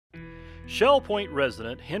Shell Point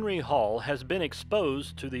resident Henry Hall has been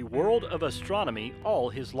exposed to the world of astronomy all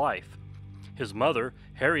his life. His mother,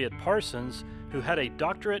 Harriet Parsons, who had a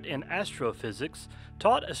doctorate in astrophysics,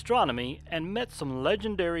 taught astronomy and met some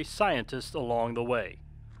legendary scientists along the way.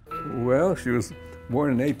 Well, she was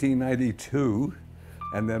born in 1892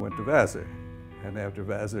 and then went to Vassar. And after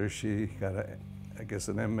Vassar, she got,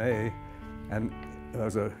 an MA and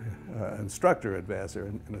was an instructor at Vassar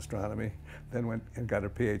in astronomy, then went and got a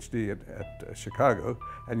PhD at Chicago.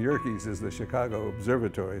 And Yerkes is the Chicago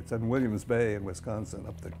Observatory. It's in Williams Bay in Wisconsin,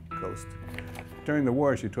 up the coast. During the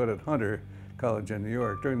war, she taught at Hunter College in New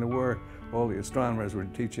York. During the war, all the astronomers were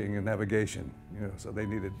teaching in navigation, so they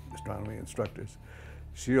needed astronomy instructors.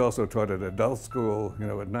 She also taught at adult school,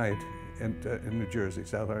 at night in New Jersey,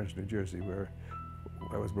 South Orange, New Jersey, where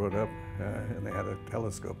I was brought up, and they had a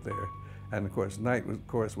telescope there. And of course, night was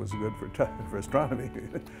good for astronomy,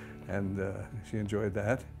 and she enjoyed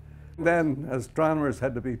that. Then astronomers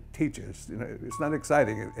had to be teachers. It's not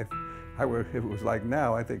exciting. If it was like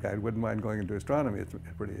now, I think I wouldn't mind going into astronomy. It's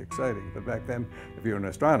pretty exciting. But back then, if you were an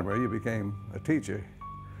astronomer, you became a teacher.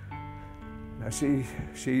 Now she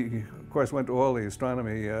of course went to all the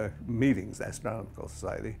astronomy meetings, the Astronomical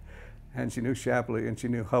Society, and she knew Shapley and she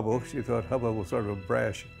knew Hubble. She thought Hubble was sort of a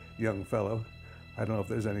brash young fellow. I don't know if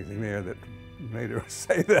there's anything there that made her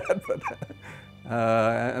say that, but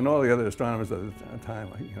and all the other astronomers at the time,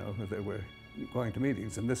 they were going to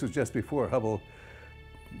meetings. And this was just before Hubble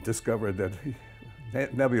discovered that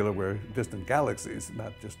nebulae were distant galaxies,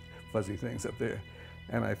 not just fuzzy things up there.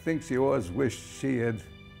 And I think she always wished she had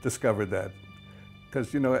discovered that.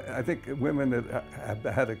 Because, I think women that have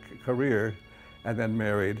had a career and then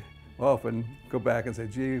married often go back and say,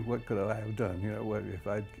 gee, what could I have done, what if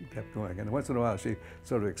I'd kept going? And once in a while she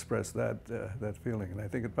sort of expressed that feeling. And I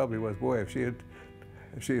think it probably was, boy, if she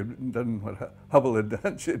had done what Hubble had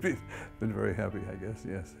done, she'd been very happy, I guess,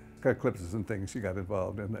 yes. Eclipses and things, she got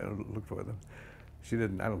involved in and looked for them. She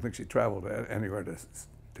didn't, I don't think she traveled anywhere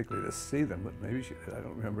particularly to see them, but maybe she did. I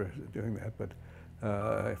don't remember doing that. But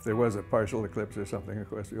if there was a partial eclipse or something, of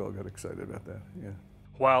course, we all got excited about that, yeah.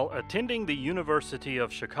 While attending the University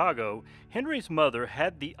of Chicago, Henry's mother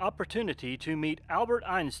had the opportunity to meet Albert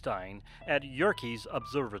Einstein at Yerkes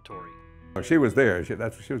Observatory. She was there. She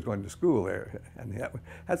was going to school there, and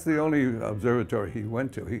that's the only observatory he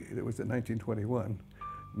went to. It was in 1921,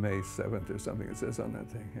 May 7th or something. It says on that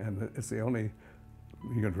thing, and it's the only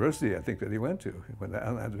university I think that he went to. When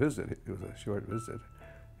on that visit, it was a short visit,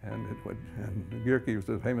 and Yerkes was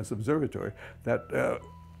a famous observatory. That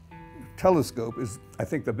telescope is, I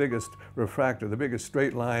think, the biggest refractor, the biggest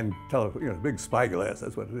straight line big spyglass.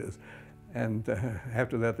 That's what it is. And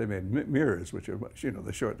after that, they made mirrors, which are much,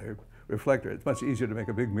 the short reflector. It's much easier to make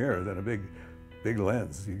a big mirror than a big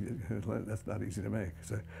lens. That's not easy to make.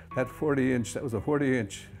 So that 40-inch, that was a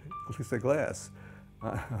 40-inch piece of glass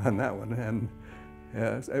on that one, and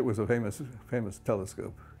it was a famous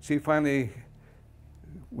telescope. She finally,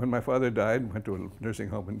 when my father died, went to a nursing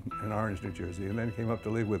home in Orange, New Jersey, and then came up to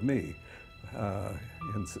live with me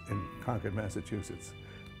in Concord, Massachusetts.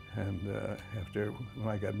 And when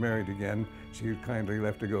I got married again, she kindly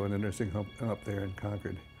left to go in the nursing home up there in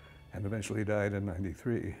Concord, and eventually died in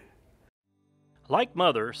 '93. Like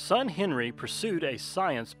mother, son Henry pursued a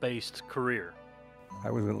science-based career.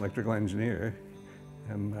 I was an electrical engineer,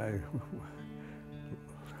 and I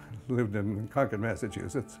lived in Concord,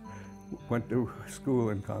 Massachusetts. Went to school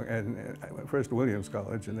in first Williams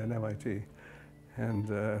College and then MIT, and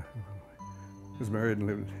was married and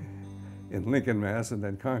lived in Lincoln, Mass, and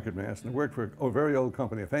then Concord, Mass, and worked for a very old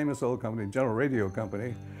company, a famous old company, General Radio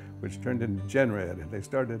Company, which turned into Genred. They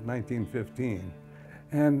started in 1915,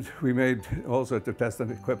 and we made all sorts of test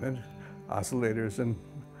equipment, oscillators, and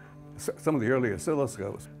some of the early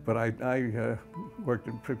oscilloscopes. But I worked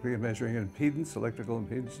particularly in measuring impedance, electrical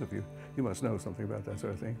impedance. If you must know something about that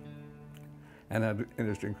sort of thing. And had an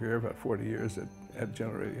interesting career, about 40 years at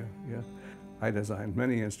General Radio, yeah. I designed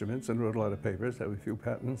many instruments and wrote a lot of papers, have a few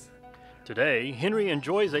patents. Today, Henry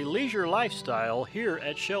enjoys a leisure lifestyle here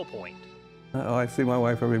at Shell Point. I see my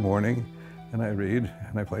wife every morning, and I read,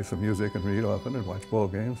 and I play some music and read often and watch ball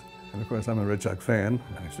games. And of course, I'm a Red Sox fan.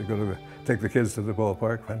 I used to take the kids to the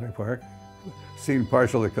ballpark, Fenway Park. Seen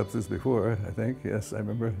partial eclipses before, I think, yes, I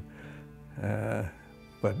remember.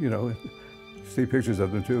 But see pictures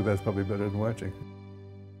of them too, that's probably better than watching.